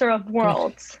connector of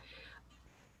worlds.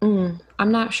 I'm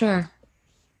not sure.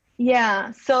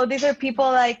 Yeah. So these are people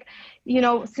like,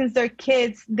 since they're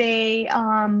kids, they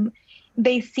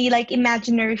see like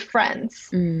imaginary friends.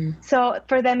 So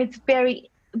for them, it's very,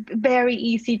 very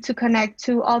easy to connect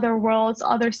to other worlds,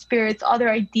 other spirits, other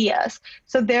ideas.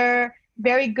 So they're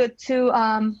very good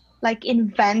to like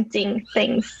inventing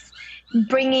things,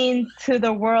 bringing to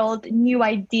the world new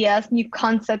ideas, new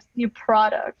concepts, new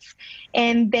products.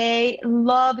 And they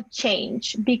love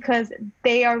change because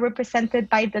they are represented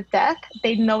by the death.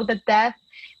 They know the death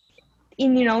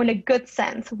in a good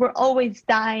sense. We're always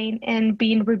dying and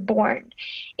being reborn.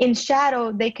 In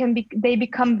shadow, they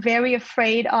become very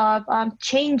afraid of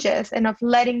changes and of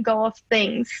letting go of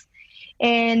things,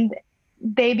 and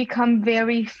they become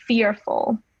very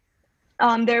fearful.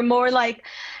 They're more like,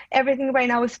 everything right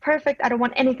now is perfect, I don't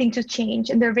want anything to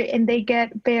change. And they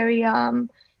get very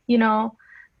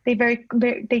they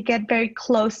get very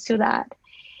close to that.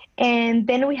 And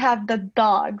then we have the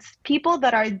dogs. People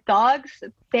that are dogs,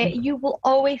 you will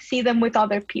always see them with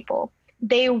other people.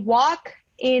 They walk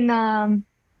in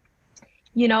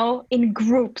in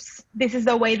groups. This is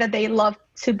the way that they love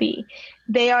to be.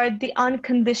 They are the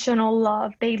unconditional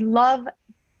love. They love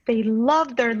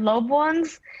their loved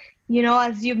ones,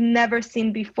 as you've never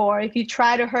seen before. If you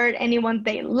try to hurt anyone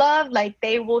they love, like,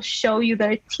 they will show you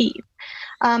their teeth.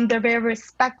 They're very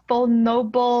respectful,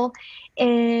 noble,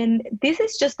 and this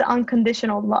is just the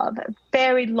unconditional love,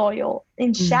 very loyal.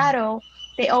 In shadow,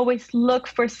 they always look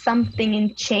for something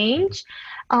in change.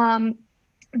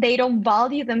 They don't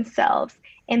value themselves,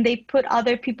 and they put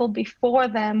other people before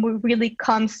them when really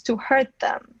comes to hurt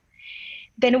them.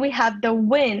 Then we have the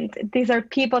wind. These are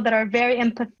people that are very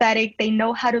empathetic. They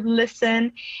know how to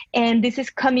listen, and this is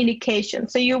communication.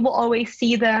 So you will always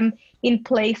see them in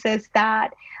places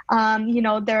that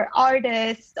they're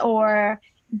artists, or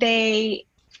they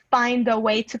find a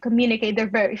way to communicate. They're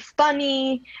very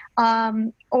funny,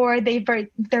 or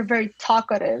they're very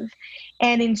talkative.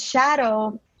 And in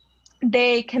shadow,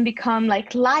 they can become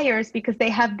like liars because they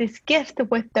have this gift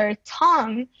with their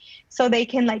tongue. So they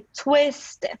can like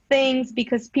twist things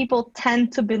because people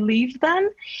tend to believe them,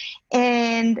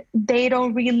 and they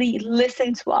don't really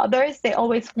listen to others. They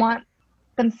always want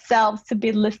themselves to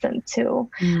be listened to,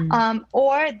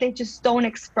 or they just don't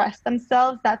express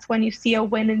themselves. That's when you see a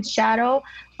wind in shadow.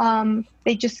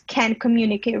 They just can't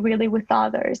communicate really with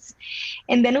others.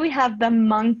 And then we have the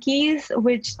monkeys,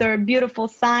 which they're a beautiful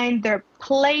sign. They're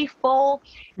playful.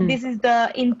 This is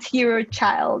the interior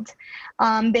child.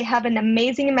 They have an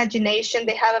amazing imagination.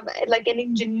 They have like an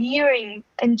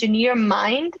engineer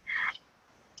mind,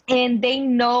 and they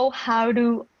know how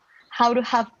to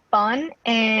have fun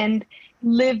and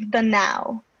live the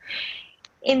now.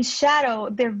 In shadow,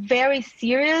 they're very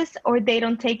serious, or they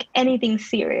don't take anything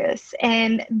serious,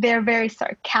 and they're very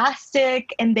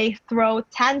sarcastic, and they throw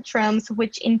tantrums,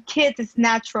 which in kids is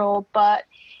natural, but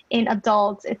in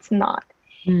adults it's not.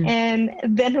 And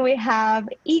then we have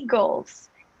eagles.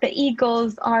 The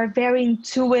eagles are very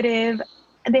intuitive.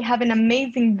 They have an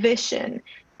amazing vision,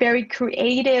 very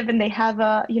creative, and they have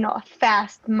a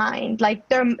fast mind. Like,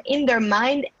 they're in their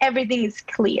mind, everything is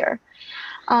clear.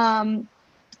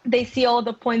 They see all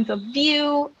the points of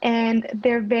view, and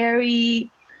they're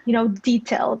very,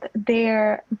 detailed.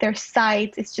 Their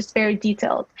sight is just very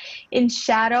detailed. In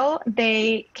shadow,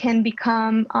 they can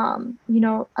become,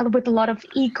 with a lot of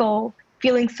ego,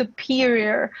 feeling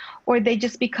superior, or they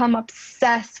just become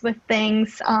obsessed with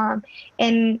things,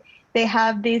 and they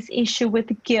have this issue with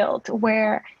guilt,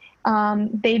 where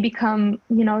they become,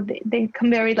 they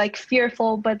become very like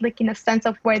fearful, but like in a sense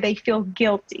of where they feel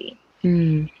guilty.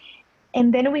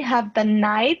 And then we have the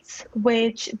knights,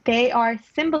 which they are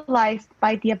symbolized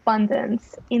by the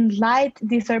abundance. In light,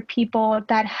 these are people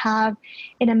that have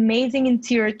an amazing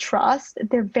interior trust.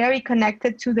 They're very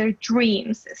connected to their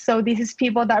dreams. So this is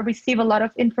people that receive a lot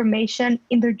of information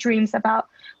in their dreams about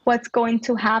what's going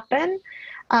to happen.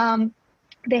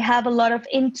 They have a lot of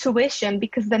intuition,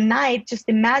 because the knight, just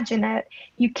imagine it,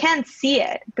 you can't see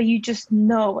it, but you just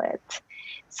know it.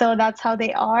 So that's how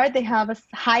they are. They have a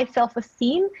high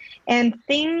self-esteem, and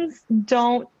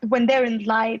when they're in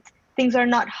light, things are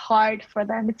not hard for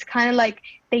them. It's kind of like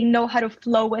they know how to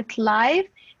flow with life,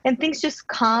 and things just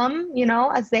come,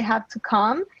 as they have to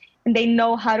come, and they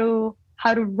know how to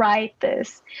write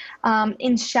this.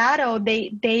 In shadow,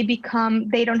 they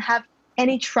don't have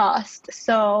any trust.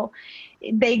 So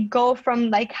they go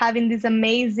from like having this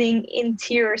amazing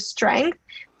interior strength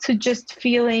to just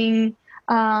feeling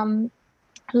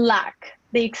lack.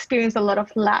 They experience a lot of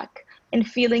lack, and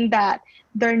feeling that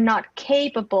they're not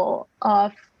capable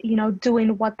of,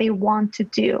 doing what they want to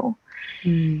do.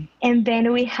 And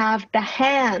then we have the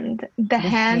hand. The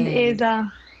hand is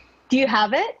do you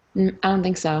have it? I don't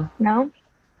think so. No?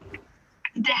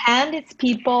 The hand is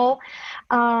people,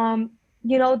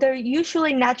 they're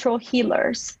usually natural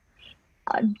healers.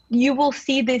 You will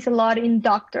see this a lot in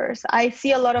doctors. I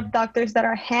see a lot of doctors that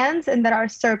are hands and that are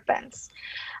serpents.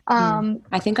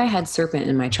 I think I had serpent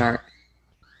in my chart.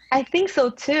 I think so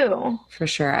too. For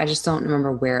sure. I just don't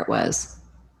remember where it was.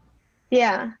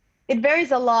 Yeah. It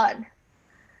varies a lot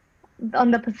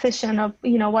on the position of,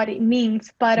 what it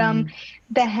means. But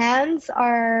the hands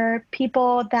are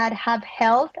people that have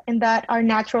health and that are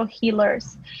natural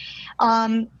healers.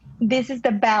 This is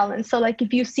the balance. So like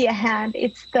if you see a hand,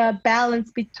 it's the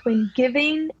balance between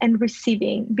giving and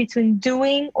receiving, between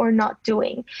doing or not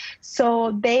doing.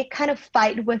 So they kind of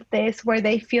fight with this, where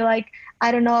they feel like,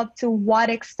 I don't know up to what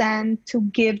extent to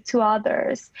give to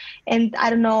others. And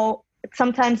I don't know,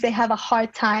 sometimes they have a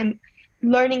hard time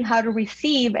learning how to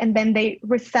receive, and then they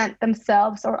resent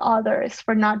themselves or others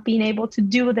for not being able to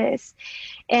do this.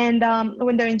 And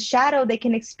when they're in shadow, they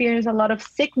can experience a lot of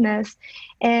sickness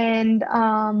and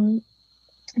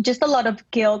just a lot of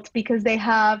guilt, because they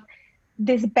have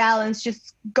this balance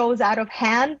just goes out of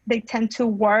hand. They tend to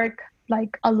work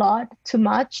like a lot too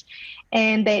much,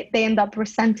 and they end up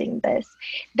resenting this.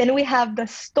 Then we have the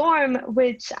storm,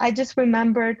 which I just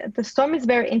remembered. The storm is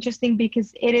very interesting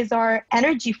because it is our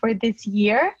energy for this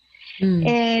year.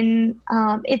 And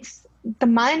it's the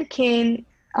Mayan kin,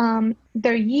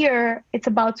 their year, it's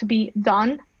about to be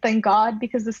done, thank God,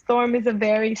 because the storm is a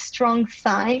very strong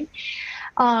sign.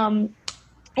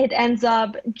 It ends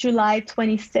up July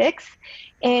 26th,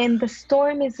 and the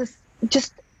storm is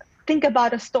just think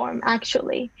about a storm.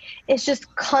 Actually, it's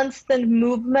just constant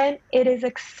movement. It's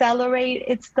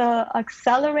the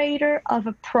accelerator of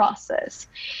a process.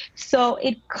 So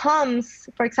it comes,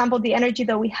 for example, the energy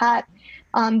that we had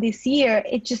this year,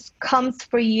 it just comes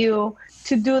for you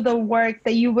to do the work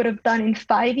that you would have done in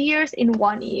 5 years in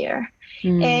 1 year.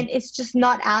 And it's just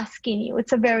not asking you.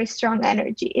 It's a very strong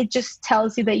energy. It just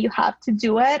tells you that you have to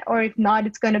do it, or if not,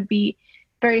 it's going to be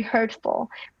very hurtful.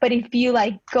 But if you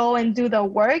go and do the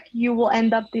work, you will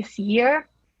end up this year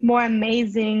more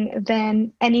amazing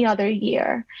than any other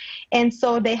year. And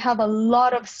so they have a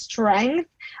lot of strength.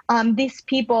 These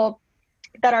people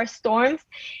that are storms,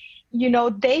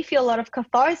 they feel a lot of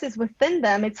catharsis within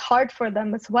them. It's hard for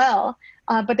them as well.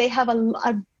 But they have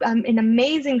an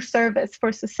amazing service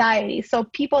for society. So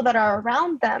people that are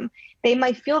around them, they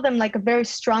might feel them like a very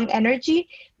strong energy,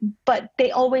 but they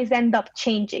always end up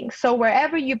changing. So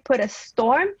wherever you put a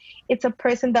storm, it's a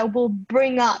person that will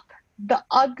bring up the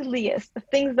ugliest, the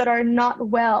things that are not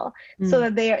well, so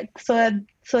that they are so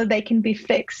that they can be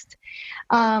fixed.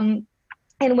 And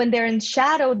when they're in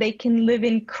shadow, they can live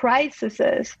in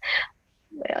crises,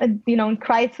 in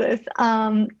crisis,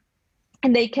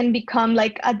 and they can become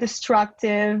like a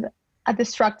destructive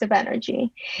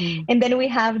energy. And then we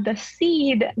have the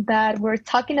seed that we're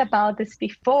talking about this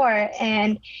before,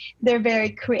 and they're very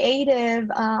creative.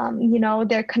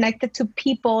 They're connected to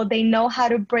people. They know how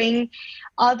to bring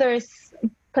others'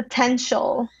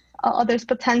 potentials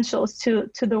to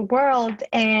the world,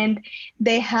 and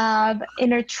they have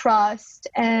inner trust,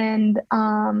 and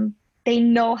they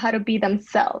know how to be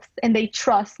themselves, and they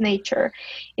trust nature.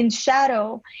 In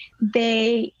shadow,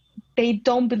 they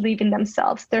don't believe in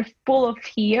themselves. They're full of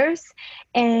fears,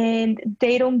 and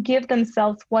they don't give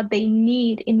themselves what they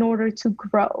need in order to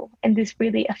grow, and this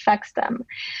really affects them.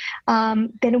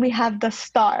 Then we have the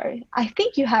star. I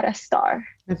think you had a star.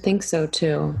 I think so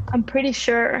too. I'm pretty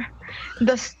sure.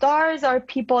 The stars are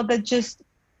people that just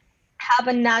have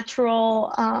a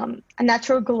natural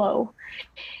glow.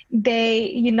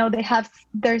 They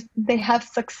have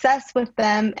success with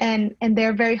them, and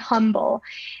they're very humble.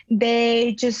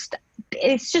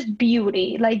 It's just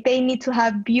beauty. Like, they need to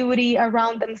have beauty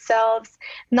around themselves,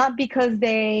 not because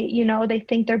they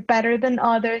think they're better than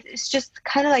others. It's just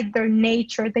kind of like their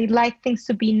nature. They like things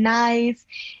to be nice,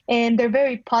 and they're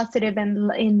very positive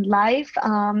in life.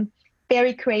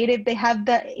 Very creative. They have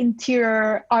the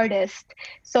interior artist.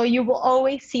 So you will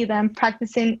always see them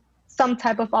practicing some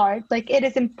type of art. Like, it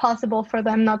is impossible for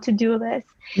them not to do this.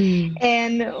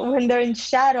 And when they're in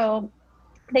shadow,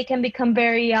 they can become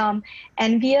very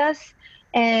envious,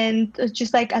 and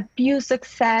just like abuse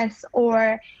success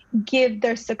or give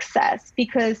their success,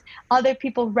 because other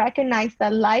people recognize the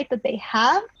light that they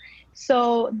have.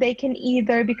 So they can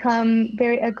either become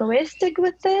very egoistic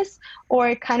with this,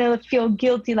 or kind of feel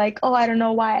guilty, like, oh, I don't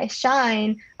know why I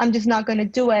shine. I'm just not going to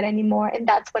do it anymore. And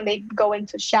that's when they go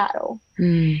into shadow.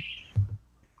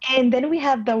 And then we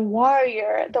have the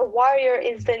warrior. The warrior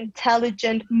is the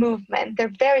intelligent movement. They're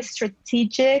very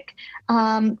strategic.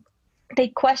 They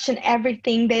question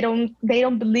everything. They don't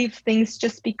believe things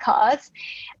just because,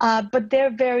 but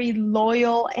they're very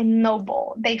loyal and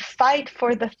noble. They fight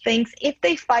for the things. If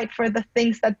they fight for the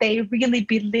things that they really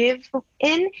believe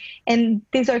in, and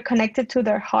these are connected to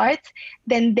their heart,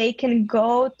 then they can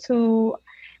go to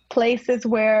places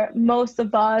where most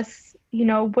of us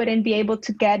wouldn't be able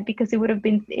to get, because it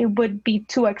would be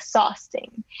too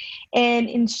exhausting. And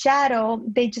in shadow,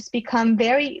 they just become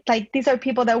very, like, these are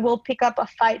people that will pick up a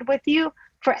fight with you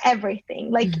for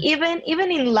everything. Like, even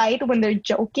in light, when they're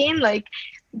joking, like,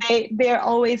 they're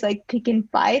always like picking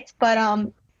fights, but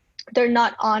they're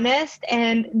not honest,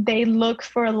 and they look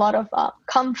for a lot of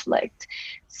conflict.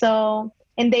 So,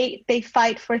 and they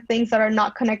fight for things that are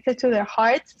not connected to their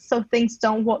hearts, so things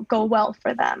don't go well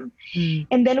for them.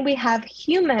 And then we have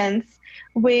humans,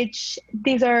 which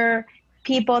these are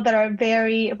people that are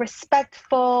very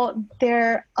respectful.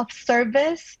 They're of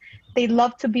service. They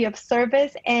love to be of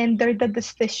service, and they're the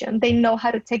decision. They know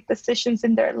how to take decisions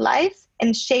in their lives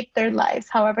and shape their lives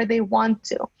however they want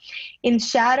to. In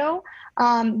shadow,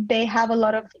 they have a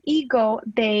lot of ego.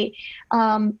 They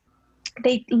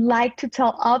like to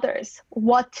tell others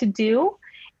what to do.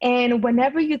 And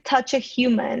whenever you touch a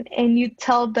human and you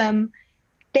tell them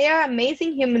they are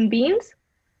amazing human beings,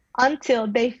 until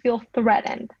they feel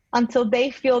threatened, until they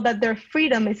feel that their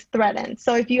freedom is threatened.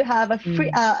 So if you have a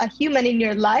human in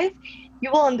your life,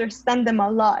 you will understand them a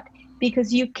lot,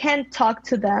 because you can't talk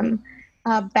to them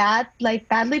badly.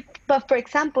 But for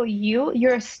example,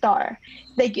 you're a star.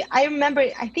 Like, I remember,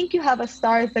 I think you have a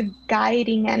star as a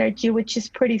guiding energy, which is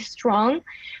pretty strong.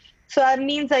 So that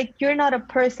means, like, you're not a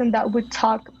person that would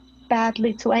talk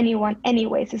badly to anyone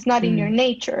anyways. It's not in your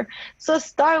nature. So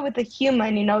start with a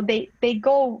human, they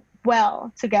go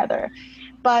well together.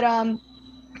 But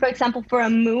for example, for a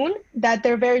moon, that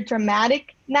they're very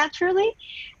dramatic naturally,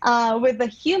 with a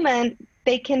human,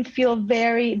 the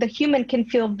human can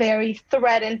feel very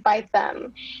threatened by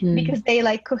them, because they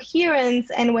like coherence.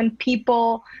 And when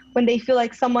they feel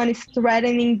like someone is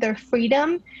threatening their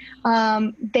freedom,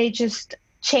 they just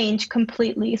change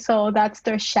completely. So that's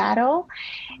their shadow.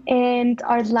 And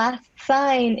our last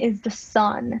sign is the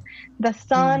sun. The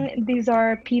sun, these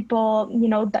are people,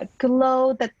 that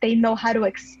glow, that they know how to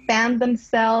expand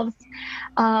themselves.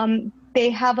 They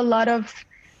have a lot of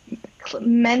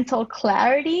mental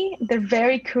clarity. They're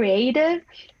very creative,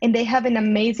 and they have an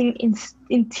amazing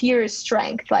interior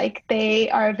strength. Like, they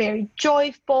are very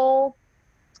joyful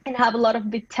and have a lot of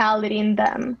vitality in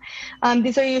them.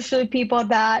 These are usually people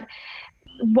that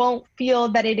won't feel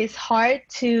that it is hard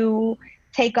to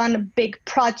take on big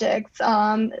projects,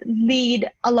 lead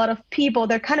a lot of people.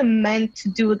 They're kind of meant to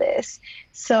do this.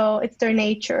 So it's their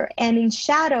nature. And in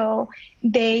shadow,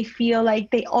 they feel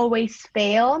like they always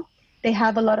fail. They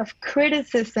have a lot of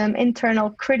criticism,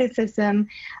 internal criticism.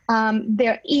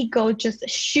 Their ego just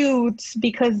shoots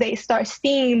because they start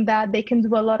seeing that they can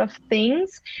do a lot of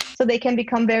things. So they can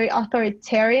become very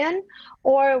authoritarian.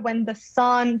 Or when the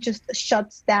sun just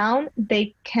shuts down,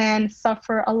 they can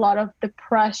suffer a lot of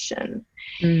depression.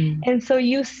 And so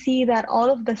you see that all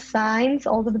of the signs,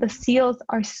 all of the seals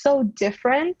are so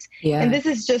different. Yeah. And this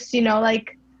is just,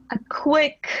 like a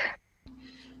quick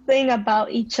thing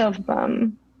about each of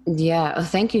them. Yeah.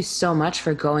 Thank you so much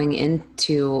for going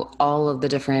into all of the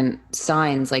different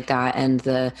signs like that, and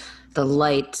the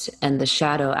light and the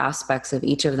shadow aspects of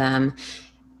each of them.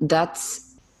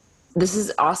 This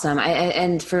is awesome.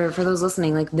 And for those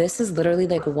listening, like, this is literally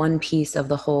like one piece of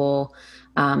the whole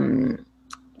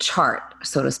chart,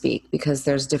 so to speak, because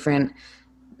there's different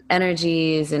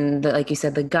energies and like you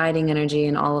said, the guiding energy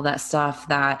and all of that stuff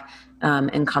that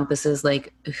encompasses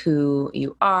like who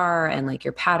you are and like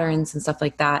your patterns and stuff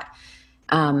like that.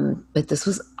 But this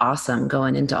was awesome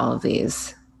going into all of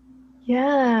these.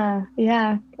 Yeah.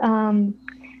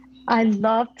 I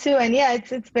love to, and yeah,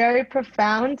 it's very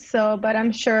profound. So, but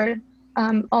I'm sure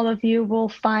all of you will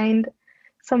find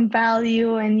some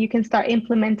value, and you can start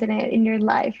implementing it in your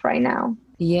life right now.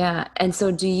 Yeah. And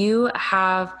so do you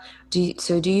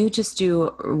just do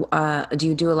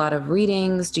you do a lot of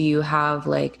readings? Do you have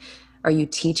like, are you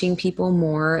teaching people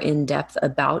more in depth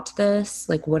about this?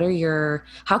 Like,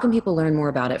 how can people learn more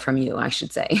about it from you, I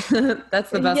should say?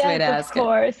 That's the best way to ask it. Of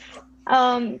course.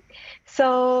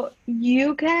 So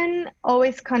you can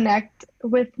always connect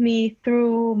with me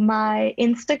through my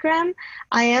Instagram.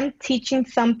 I am teaching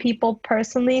some people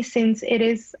personally, since it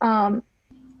is not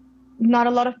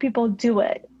a lot of people do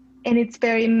it, and it's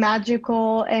very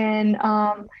magical, and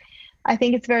I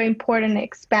think it's very important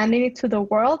expanding it to the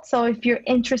world. So if you're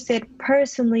interested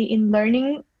personally in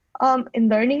learning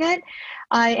it,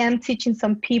 I am teaching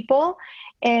some people.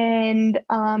 And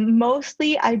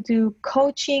mostly I do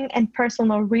coaching and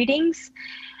personal readings,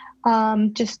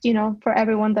 just, for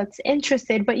everyone that's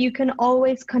interested. But you can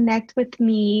always connect with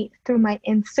me through my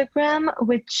Instagram,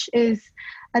 which is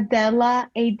Adela,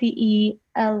 ADELLA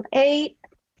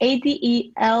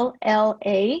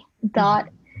dot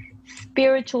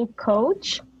spiritual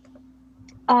coach.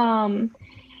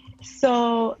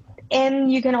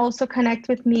 And you can also connect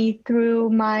with me through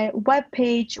my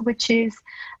webpage, which is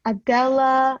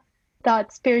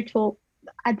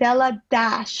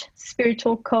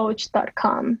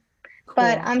adela-spiritualcoach.com. Cool.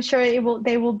 But I'm sure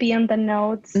they will be in the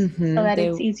notes, so that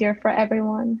it's easier for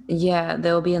everyone. Yeah,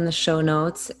 they'll be in the show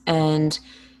notes. And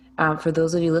for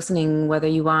those of you listening, whether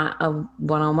you want a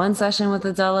one-on-one session with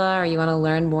Adela, or you want to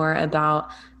learn more about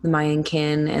the Mayan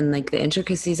kin and like the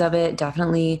intricacies of it,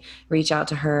 definitely reach out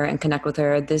to her and connect with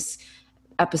her. This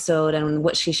episode and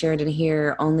what she shared in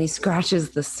here only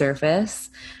scratches the surface,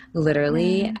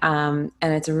 literally. And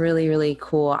it's really, really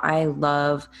cool. I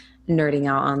love nerding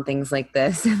out on things like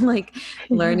this and like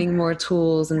learning more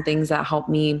tools and things that help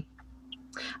me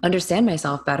understand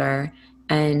myself better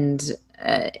and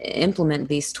implement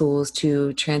these tools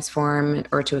to transform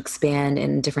or to expand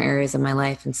in different areas of my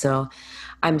life. And so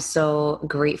I'm so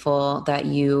grateful that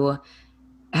you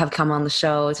have come on the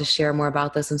show to share more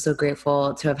about this. I'm so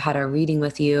grateful to have had a reading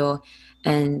with you,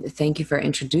 and thank you for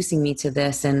introducing me to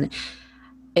this. And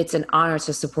it's an honor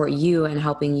to support you and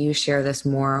helping you share this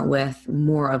more with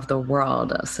more of the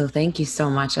world. So thank you so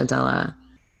much, Adela.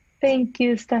 Thank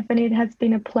you, Stephanie. It has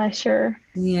been a pleasure.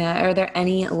 Yeah. Are there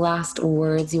any last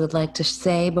words you would like to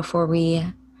say before we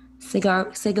say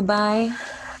goodbye?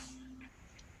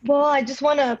 Well, I just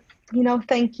want to,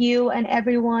 thank you and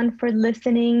everyone for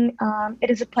listening. It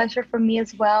is a pleasure for me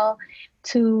as well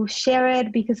to share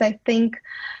it, because I think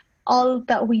all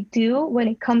that we do when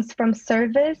it comes from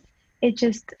service, it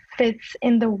just fits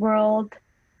in the world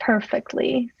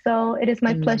perfectly. So it is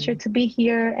my pleasure to be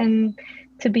here and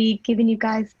to be giving you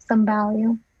guys some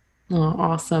value. Oh,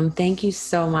 awesome. Thank you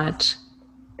so much.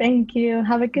 Thank you.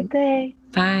 Have a good day.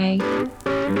 Bye.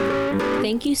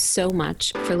 Thank you so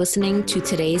much for listening to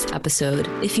today's episode.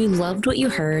 If you loved what you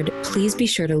heard, please be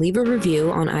sure to leave a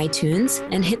review on iTunes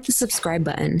and hit the subscribe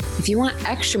button. If you want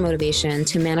extra motivation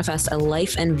to manifest a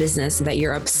life and business that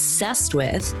you're obsessed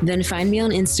with, then find me on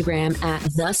Instagram at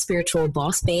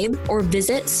 @thespiritualbossbabe or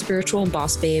visit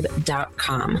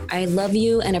spiritualbossbabe.com. I love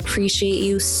you and appreciate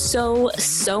you so,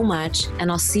 so much,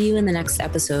 and I'll see you in the next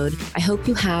episode. I hope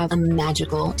you have a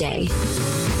magical day.